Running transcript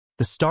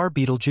The star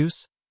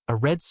Betelgeuse, a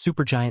red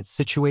supergiant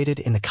situated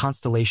in the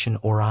constellation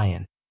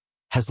Orion,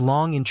 has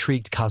long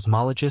intrigued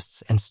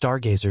cosmologists and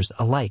stargazers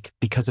alike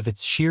because of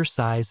its sheer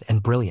size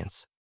and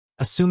brilliance.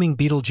 Assuming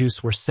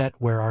Betelgeuse were set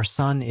where our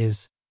Sun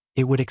is,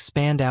 it would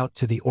expand out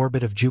to the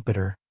orbit of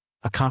Jupiter,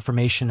 a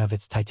confirmation of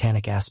its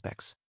titanic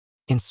aspects.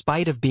 In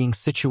spite of being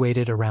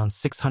situated around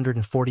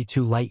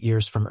 642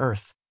 light-years from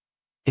Earth,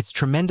 its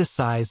tremendous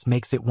size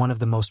makes it one of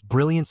the most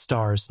brilliant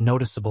stars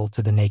noticeable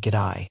to the naked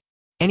eye.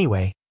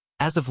 Anyway,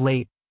 as of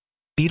late,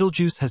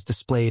 Betelgeuse has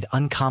displayed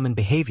uncommon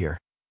behavior,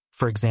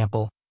 for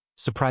example,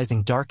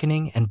 surprising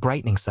darkening and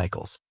brightening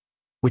cycles,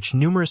 which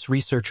numerous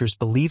researchers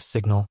believe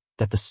signal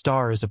that the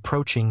star is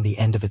approaching the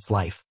end of its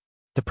life.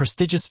 The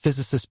prestigious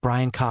physicist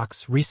Brian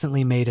Cox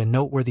recently made a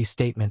noteworthy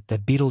statement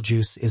that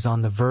Betelgeuse is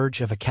on the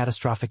verge of a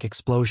catastrophic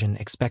explosion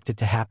expected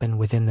to happen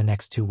within the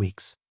next 2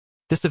 weeks.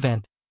 This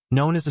event,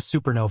 known as a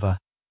supernova,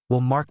 will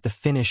mark the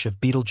finish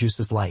of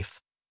Betelgeuse's life.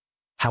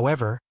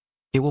 However,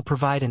 it will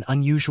provide an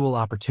unusual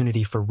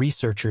opportunity for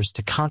researchers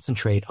to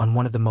concentrate on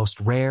one of the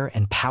most rare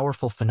and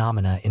powerful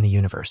phenomena in the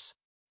universe.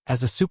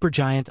 As a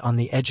supergiant on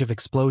the edge of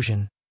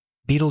explosion,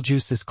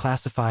 Betelgeuse is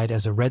classified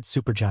as a red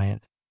supergiant,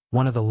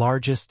 one of the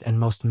largest and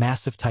most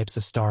massive types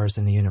of stars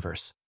in the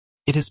universe.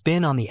 It has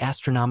been on the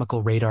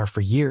astronomical radar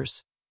for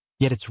years,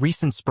 yet its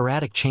recent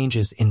sporadic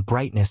changes in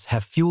brightness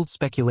have fueled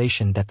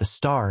speculation that the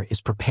star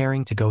is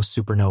preparing to go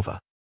supernova.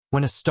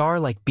 When a star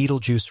like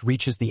Betelgeuse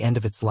reaches the end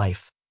of its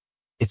life,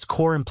 its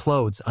core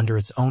implodes under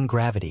its own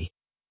gravity,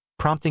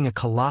 prompting a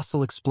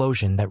colossal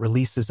explosion that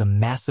releases a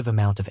massive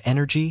amount of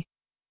energy,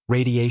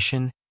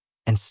 radiation,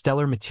 and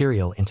stellar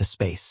material into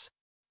space.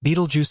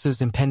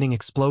 Betelgeuse's impending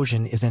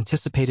explosion is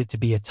anticipated to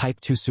be a Type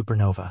II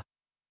supernova,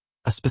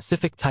 a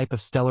specific type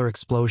of stellar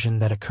explosion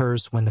that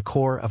occurs when the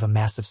core of a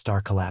massive star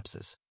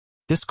collapses.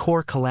 This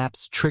core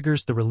collapse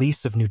triggers the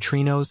release of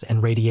neutrinos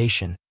and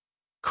radiation,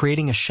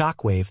 creating a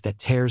shockwave that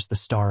tears the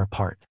star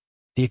apart.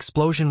 The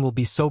explosion will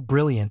be so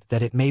brilliant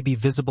that it may be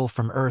visible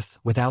from Earth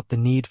without the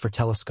need for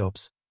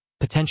telescopes,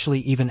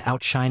 potentially even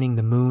outshining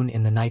the moon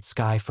in the night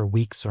sky for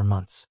weeks or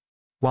months.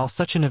 While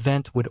such an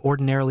event would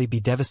ordinarily be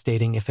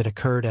devastating if it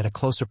occurred at a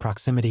closer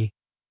proximity,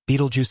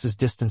 Betelgeuse's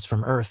distance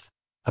from Earth,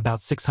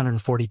 about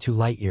 642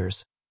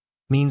 light-years,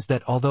 means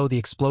that although the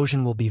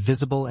explosion will be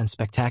visible and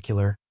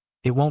spectacular,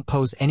 it won't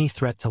pose any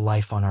threat to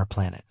life on our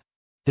planet.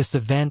 This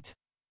event,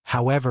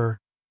 however,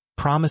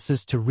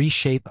 promises to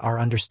reshape our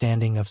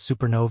understanding of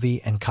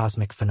supernovae and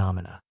cosmic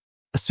phenomena.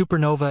 A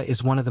supernova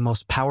is one of the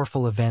most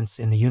powerful events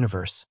in the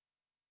universe,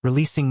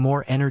 releasing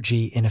more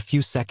energy in a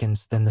few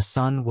seconds than the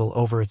Sun will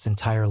over its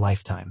entire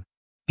lifetime.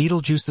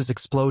 Betelgeuse's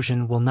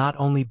explosion will not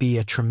only be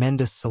a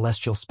tremendous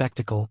celestial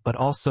spectacle but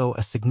also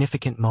a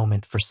significant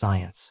moment for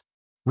science.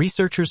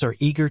 Researchers are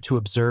eager to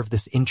observe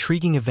this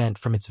intriguing event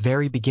from its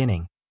very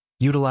beginning,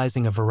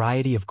 utilizing a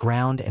variety of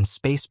ground and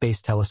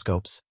space-based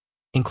telescopes,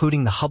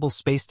 including the Hubble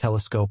Space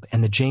Telescope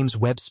and the James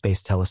Webb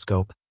Space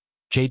Telescope,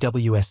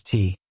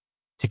 JWST,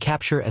 to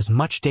capture as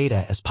much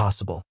data as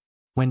possible.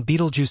 When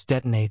Betelgeuse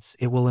detonates,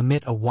 it will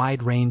emit a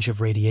wide range of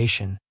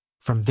radiation,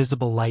 from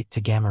visible light to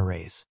gamma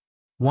rays.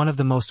 One of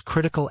the most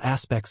critical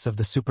aspects of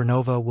the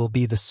supernova will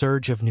be the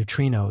surge of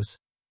neutrinos,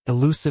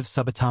 elusive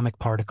subatomic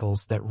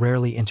particles that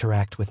rarely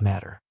interact with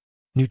matter.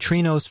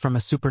 Neutrinos from a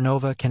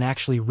supernova can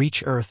actually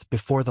reach Earth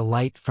before the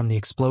light from the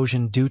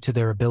explosion due to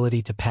their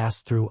ability to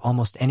pass through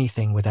almost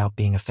anything without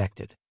being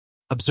affected.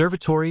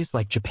 Observatories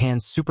like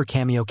Japan's Super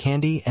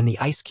Kamiokande and the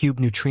Ice Cube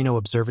Neutrino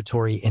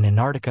Observatory in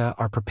Antarctica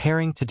are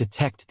preparing to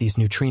detect these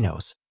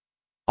neutrinos,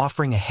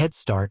 offering a head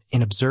start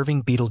in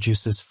observing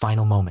Betelgeuse's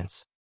final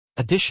moments.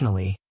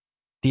 Additionally,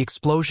 the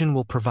explosion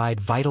will provide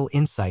vital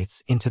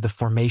insights into the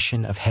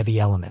formation of heavy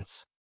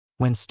elements.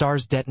 When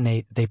stars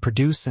detonate, they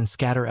produce and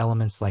scatter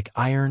elements like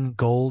iron,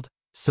 gold,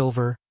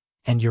 silver,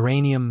 and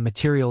uranium,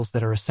 materials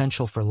that are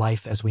essential for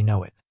life as we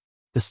know it.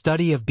 The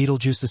study of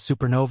Betelgeuse's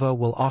supernova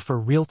will offer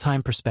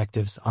real-time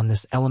perspectives on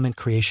this element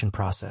creation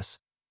process,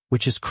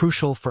 which is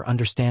crucial for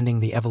understanding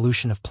the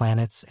evolution of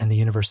planets and the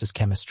universe's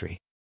chemistry.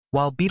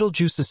 While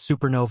Betelgeuse's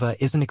supernova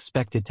isn't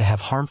expected to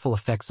have harmful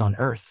effects on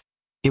Earth,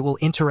 it will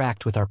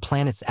interact with our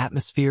planet's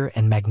atmosphere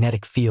and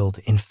magnetic field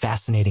in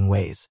fascinating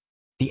ways.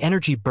 The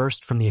energy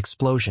burst from the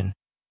explosion,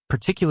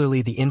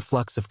 particularly the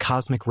influx of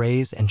cosmic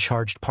rays and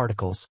charged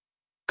particles,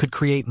 could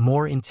create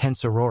more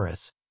intense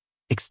auroras,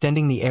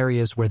 extending the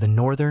areas where the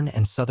northern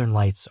and southern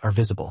lights are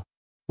visible.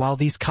 While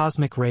these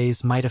cosmic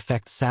rays might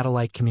affect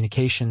satellite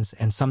communications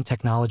and some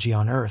technology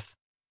on Earth,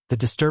 the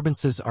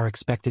disturbances are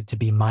expected to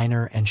be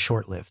minor and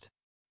short-lived.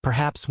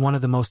 Perhaps one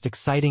of the most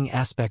exciting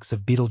aspects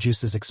of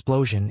Betelgeuse's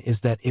explosion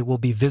is that it will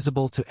be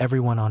visible to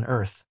everyone on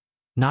Earth,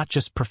 not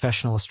just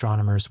professional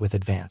astronomers with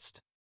advanced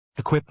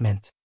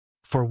equipment.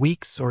 For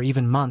weeks or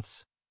even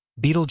months,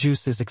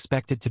 Betelgeuse is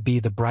expected to be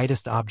the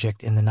brightest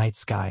object in the night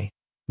sky,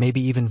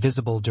 maybe even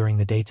visible during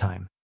the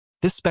daytime.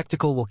 This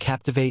spectacle will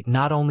captivate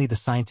not only the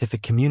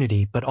scientific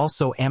community but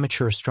also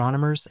amateur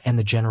astronomers and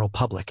the general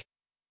public,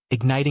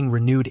 igniting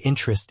renewed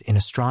interest in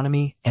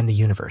astronomy and the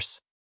universe.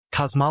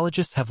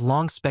 Cosmologists have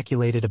long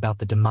speculated about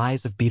the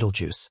demise of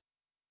Betelgeuse.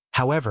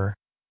 However,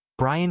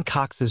 Brian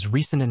Cox's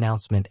recent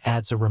announcement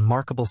adds a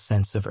remarkable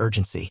sense of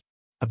urgency.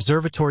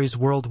 Observatories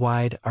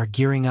worldwide are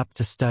gearing up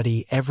to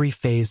study every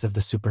phase of the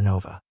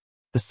supernova.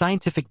 The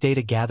scientific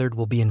data gathered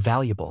will be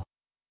invaluable,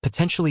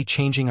 potentially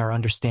changing our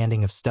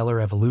understanding of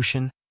stellar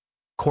evolution,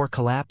 core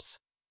collapse,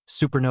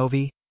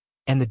 supernovae,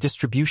 and the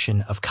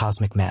distribution of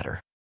cosmic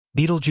matter.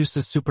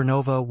 Betelgeuse's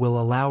supernova will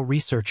allow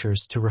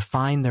researchers to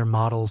refine their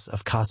models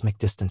of cosmic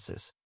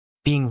distances.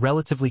 Being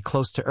relatively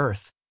close to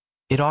Earth,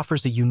 it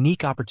offers a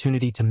unique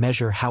opportunity to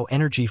measure how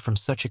energy from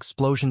such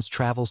explosions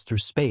travels through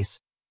space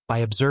by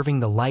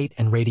observing the light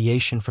and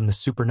radiation from the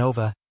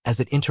supernova as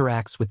it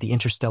interacts with the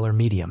interstellar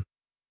medium,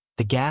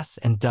 the gas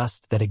and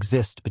dust that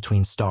exist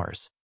between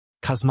stars.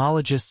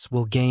 Cosmologists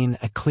will gain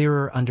a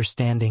clearer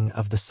understanding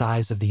of the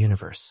size of the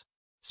universe.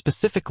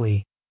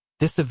 Specifically,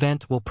 this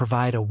event will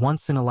provide a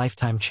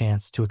once-in-a-lifetime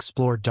chance to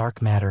explore dark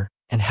matter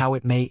and how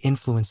it may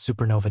influence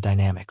supernova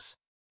dynamics.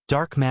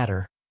 Dark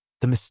matter,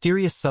 the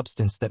mysterious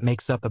substance that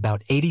makes up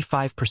about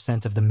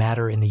 85% of the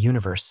matter in the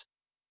universe,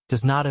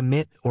 does not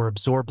emit or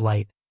absorb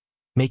light,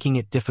 making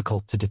it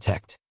difficult to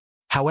detect.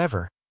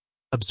 However,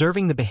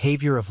 observing the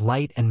behavior of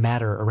light and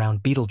matter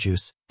around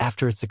Betelgeuse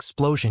after its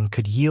explosion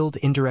could yield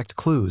indirect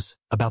clues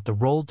about the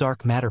role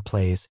dark matter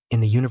plays in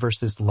the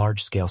universe's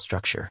large-scale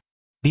structure.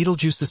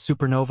 Betelgeuse's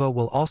supernova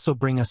will also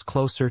bring us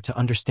closer to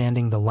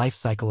understanding the life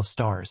cycle of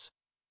stars,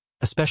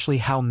 especially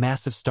how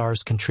massive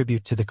stars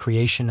contribute to the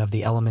creation of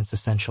the elements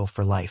essential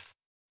for life.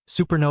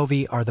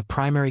 Supernovae are the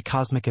primary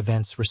cosmic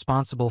events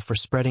responsible for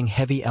spreading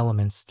heavy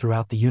elements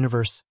throughout the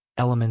universe,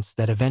 elements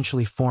that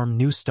eventually form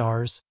new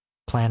stars,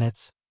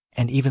 planets,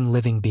 and even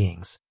living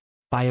beings.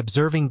 By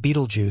observing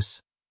Betelgeuse,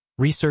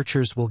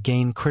 researchers will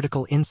gain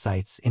critical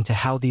insights into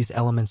how these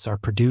elements are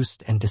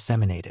produced and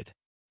disseminated.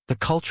 The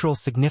cultural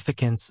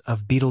significance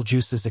of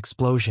Betelgeuse's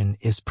explosion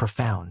is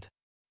profound.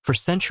 For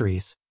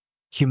centuries,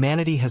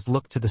 humanity has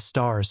looked to the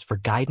stars for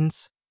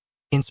guidance,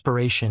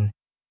 inspiration,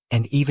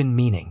 and even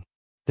meaning.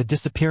 The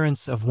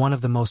disappearance of one of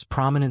the most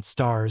prominent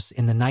stars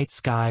in the night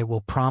sky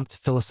will prompt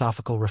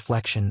philosophical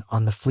reflection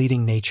on the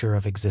fleeting nature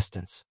of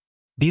existence.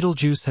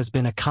 Betelgeuse has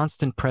been a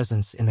constant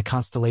presence in the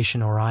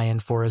constellation Orion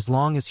for as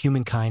long as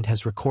humankind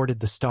has recorded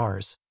the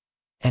stars,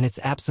 and its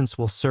absence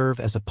will serve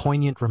as a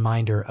poignant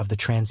reminder of the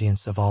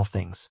transience of all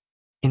things.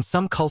 In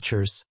some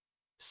cultures,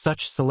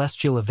 such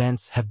celestial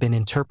events have been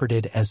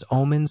interpreted as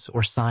omens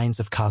or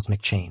signs of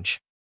cosmic change.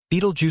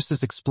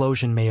 Betelgeuse's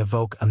explosion may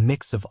evoke a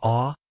mix of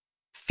awe,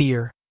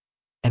 fear,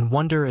 and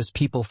wonder as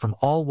people from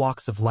all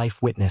walks of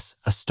life witness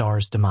a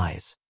star's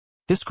demise.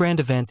 This grand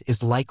event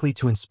is likely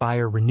to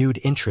inspire renewed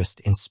interest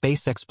in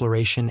space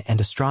exploration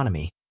and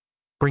astronomy,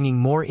 bringing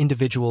more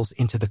individuals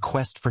into the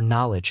quest for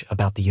knowledge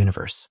about the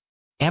universe.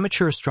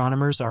 Amateur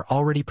astronomers are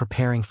already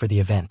preparing for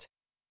the event,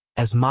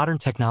 as modern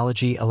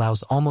technology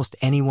allows almost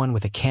anyone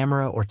with a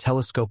camera or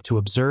telescope to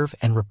observe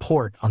and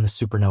report on the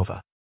supernova.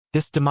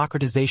 This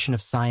democratization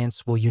of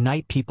science will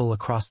unite people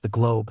across the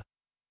globe,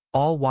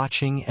 all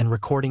watching and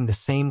recording the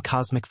same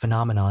cosmic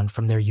phenomenon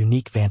from their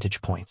unique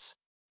vantage points.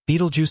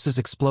 Betelgeuse's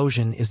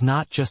explosion is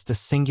not just a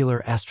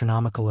singular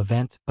astronomical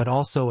event, but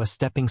also a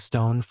stepping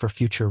stone for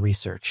future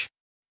research.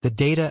 The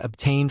data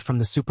obtained from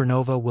the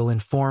supernova will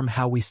inform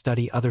how we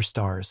study other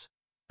stars,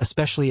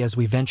 especially as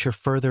we venture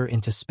further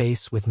into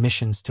space with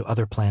missions to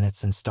other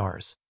planets and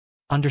stars.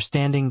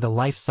 Understanding the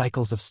life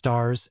cycles of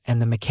stars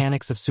and the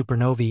mechanics of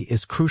supernovae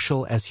is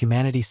crucial as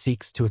humanity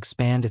seeks to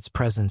expand its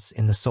presence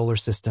in the solar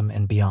system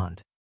and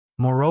beyond.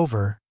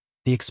 Moreover,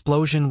 the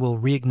explosion will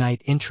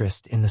reignite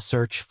interest in the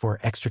search for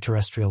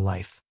extraterrestrial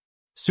life.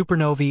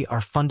 Supernovae are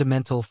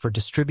fundamental for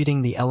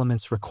distributing the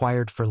elements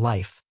required for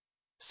life,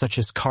 such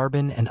as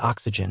carbon and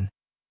oxygen,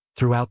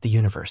 throughout the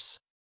universe.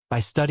 By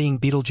studying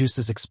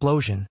Betelgeuse's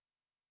explosion,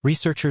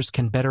 researchers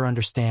can better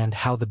understand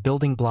how the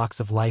building blocks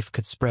of life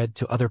could spread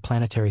to other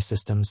planetary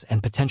systems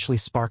and potentially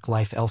spark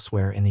life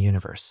elsewhere in the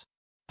universe.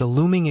 The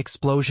looming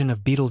explosion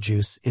of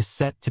Betelgeuse is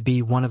set to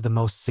be one of the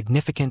most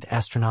significant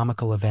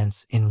astronomical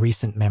events in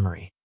recent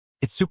memory.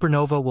 Its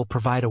supernova will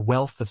provide a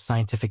wealth of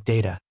scientific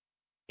data,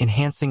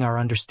 enhancing our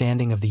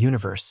understanding of the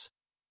universe,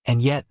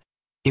 and yet,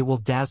 it will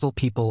dazzle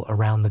people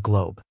around the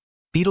globe.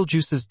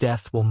 Betelgeuse's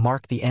death will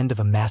mark the end of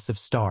a massive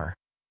star,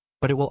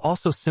 but it will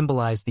also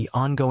symbolize the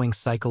ongoing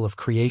cycle of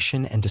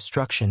creation and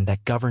destruction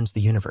that governs the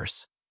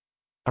universe.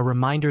 A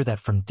reminder that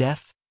from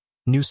death,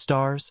 new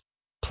stars,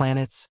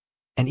 planets,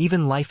 and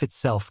even life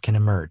itself can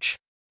emerge.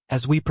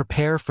 As we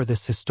prepare for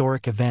this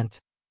historic event,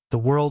 the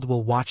world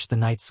will watch the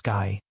night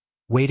sky,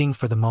 waiting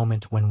for the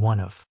moment when one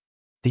of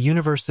the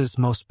universe's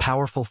most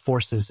powerful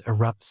forces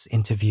erupts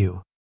into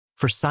view.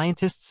 For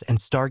scientists and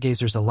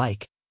stargazers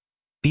alike,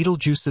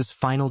 Betelgeuse's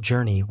final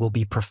journey will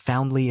be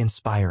profoundly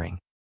inspiring.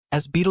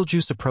 As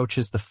Betelgeuse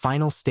approaches the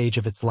final stage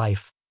of its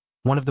life,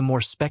 one of the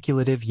more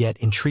speculative yet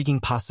intriguing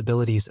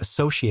possibilities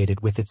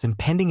associated with its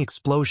impending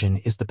explosion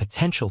is the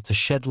potential to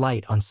shed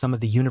light on some of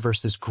the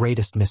universe's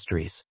greatest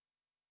mysteries: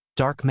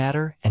 dark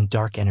matter and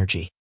dark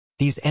energy.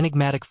 These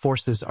enigmatic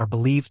forces are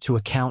believed to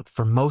account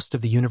for most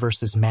of the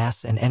universe's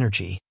mass and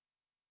energy,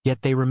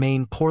 yet they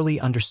remain poorly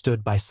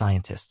understood by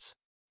scientists.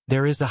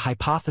 There is a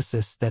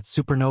hypothesis that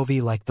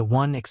supernovae like the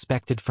one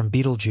expected from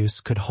Betelgeuse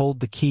could hold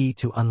the key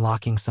to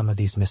unlocking some of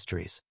these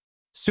mysteries.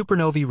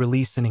 Supernovae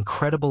release an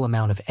incredible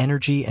amount of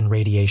energy and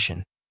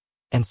radiation,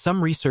 and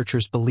some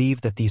researchers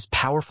believe that these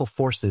powerful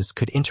forces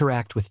could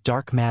interact with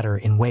dark matter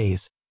in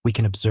ways we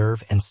can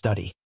observe and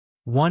study.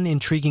 One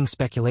intriguing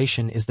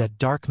speculation is that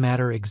dark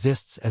matter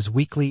exists as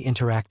weakly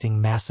interacting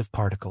massive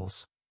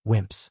particles,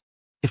 WIMPs.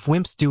 If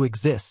WIMPs do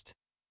exist,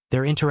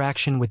 their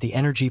interaction with the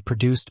energy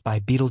produced by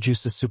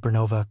Betelgeuse's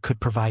supernova could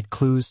provide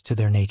clues to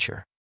their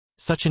nature.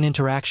 Such an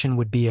interaction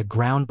would be a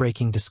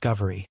groundbreaking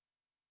discovery,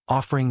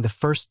 offering the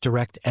first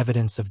direct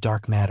evidence of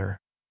dark matter,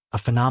 a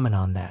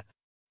phenomenon that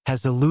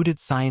has eluded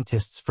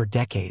scientists for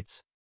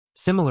decades.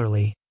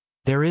 Similarly,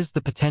 there is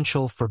the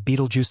potential for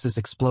Betelgeuse's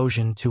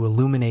explosion to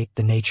illuminate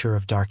the nature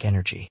of dark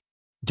energy.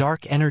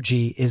 Dark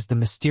energy is the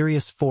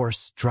mysterious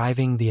force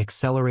driving the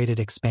accelerated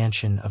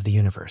expansion of the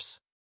universe.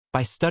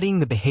 By studying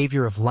the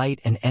behavior of light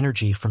and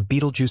energy from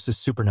Betelgeuse's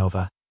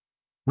supernova,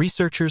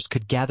 researchers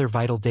could gather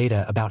vital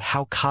data about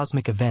how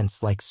cosmic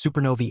events like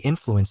supernovae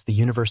influence the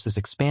universe's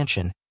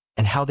expansion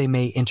and how they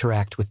may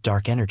interact with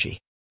dark energy.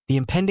 The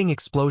impending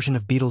explosion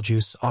of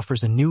Betelgeuse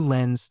offers a new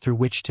lens through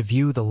which to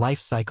view the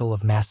life cycle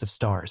of massive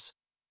stars,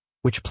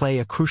 which play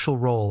a crucial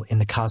role in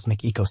the cosmic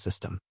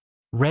ecosystem.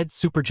 Red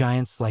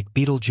supergiants like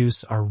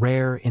Betelgeuse are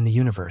rare in the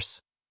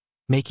universe,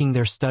 making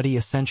their study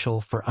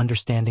essential for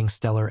understanding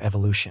stellar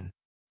evolution.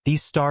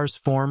 These stars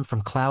form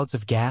from clouds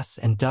of gas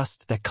and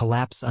dust that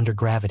collapse under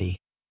gravity,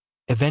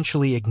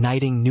 eventually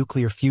igniting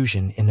nuclear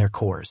fusion in their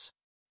cores.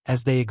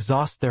 As they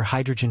exhaust their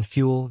hydrogen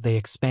fuel, they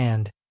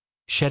expand,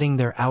 shedding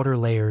their outer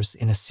layers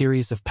in a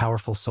series of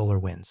powerful solar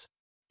winds.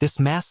 This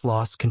mass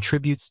loss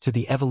contributes to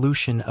the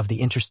evolution of the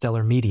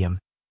interstellar medium,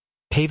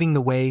 paving the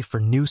way for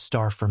new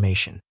star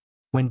formation.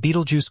 When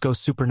Betelgeuse goes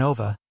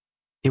supernova,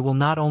 it will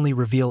not only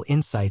reveal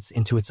insights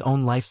into its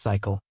own life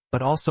cycle,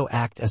 but also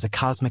act as a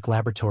cosmic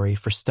laboratory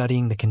for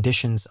studying the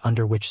conditions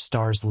under which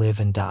stars live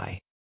and die.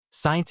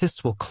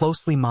 Scientists will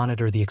closely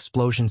monitor the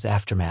explosion's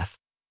aftermath,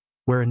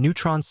 where a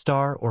neutron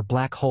star or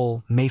black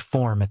hole may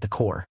form at the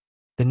core.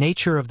 The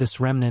nature of this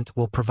remnant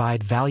will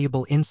provide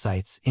valuable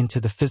insights into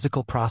the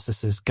physical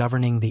processes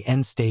governing the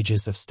end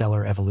stages of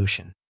stellar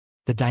evolution.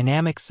 The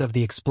dynamics of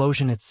the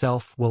explosion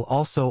itself will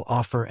also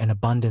offer an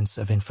abundance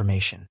of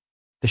information.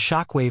 The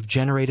shockwave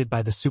generated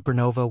by the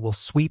supernova will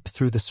sweep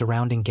through the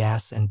surrounding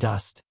gas and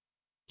dust,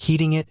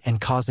 heating it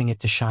and causing it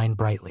to shine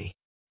brightly.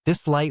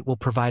 This light will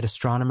provide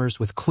astronomers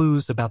with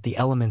clues about the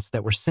elements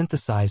that were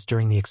synthesized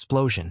during the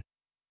explosion,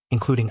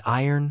 including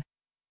iron,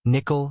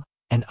 nickel,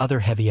 and other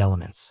heavy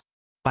elements.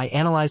 By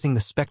analyzing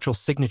the spectral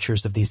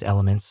signatures of these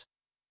elements,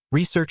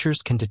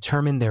 researchers can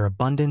determine their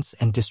abundance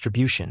and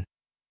distribution,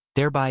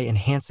 thereby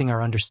enhancing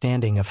our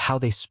understanding of how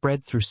they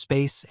spread through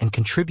space and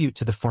contribute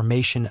to the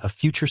formation of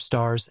future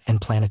stars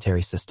and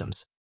planetary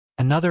systems.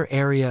 Another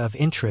area of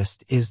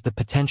interest is the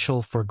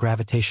potential for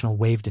gravitational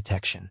wave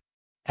detection.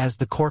 As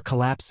the core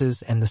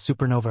collapses and the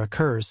supernova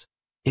occurs,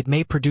 it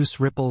may produce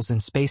ripples in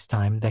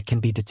spacetime that can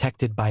be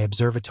detected by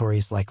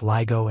observatories like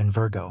LIGO and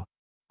Virgo.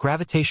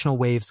 Gravitational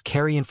waves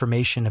carry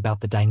information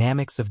about the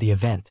dynamics of the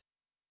event,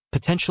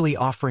 potentially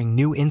offering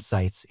new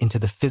insights into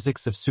the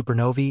physics of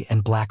supernovae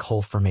and black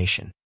hole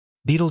formation.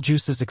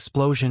 Betelgeuse's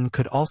explosion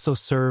could also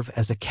serve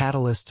as a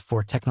catalyst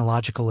for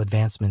technological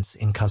advancements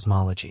in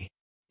cosmology.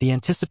 The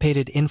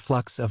anticipated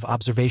influx of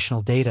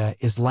observational data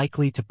is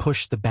likely to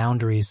push the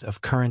boundaries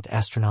of current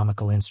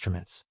astronomical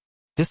instruments.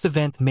 This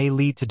event may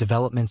lead to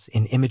developments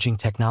in imaging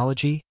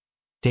technology,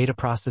 data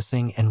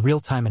processing, and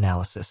real-time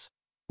analysis,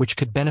 which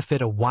could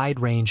benefit a wide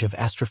range of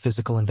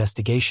astrophysical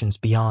investigations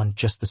beyond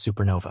just the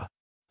supernova.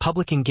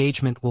 Public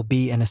engagement will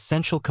be an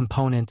essential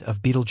component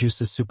of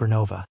Betelgeuse's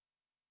supernova,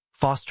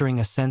 fostering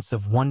a sense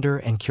of wonder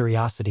and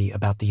curiosity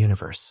about the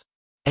universe.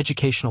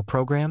 Educational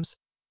programs,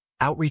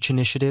 outreach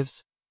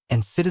initiatives,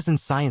 and citizen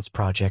science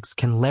projects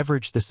can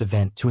leverage this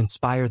event to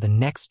inspire the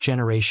next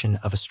generation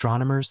of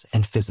astronomers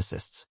and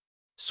physicists.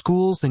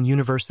 Schools and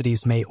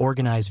universities may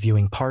organize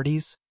viewing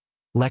parties,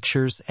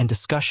 lectures, and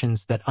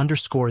discussions that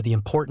underscore the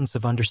importance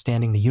of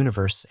understanding the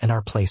universe and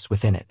our place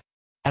within it.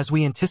 As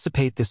we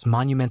anticipate this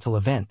monumental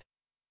event,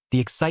 the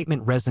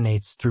excitement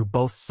resonates through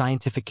both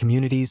scientific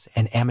communities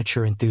and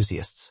amateur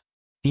enthusiasts.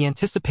 The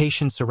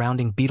anticipation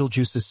surrounding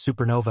Betelgeuse's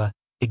supernova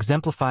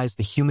exemplifies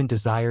the human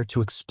desire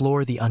to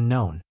explore the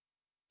unknown,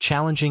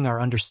 challenging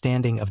our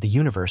understanding of the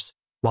universe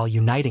while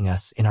uniting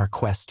us in our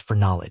quest for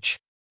knowledge.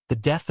 The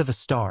death of a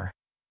star,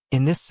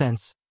 in this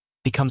sense,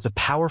 becomes a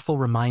powerful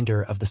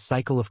reminder of the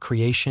cycle of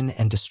creation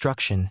and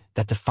destruction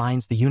that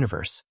defines the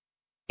universe,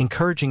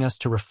 encouraging us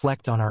to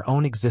reflect on our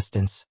own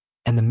existence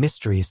and the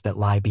mysteries that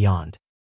lie beyond.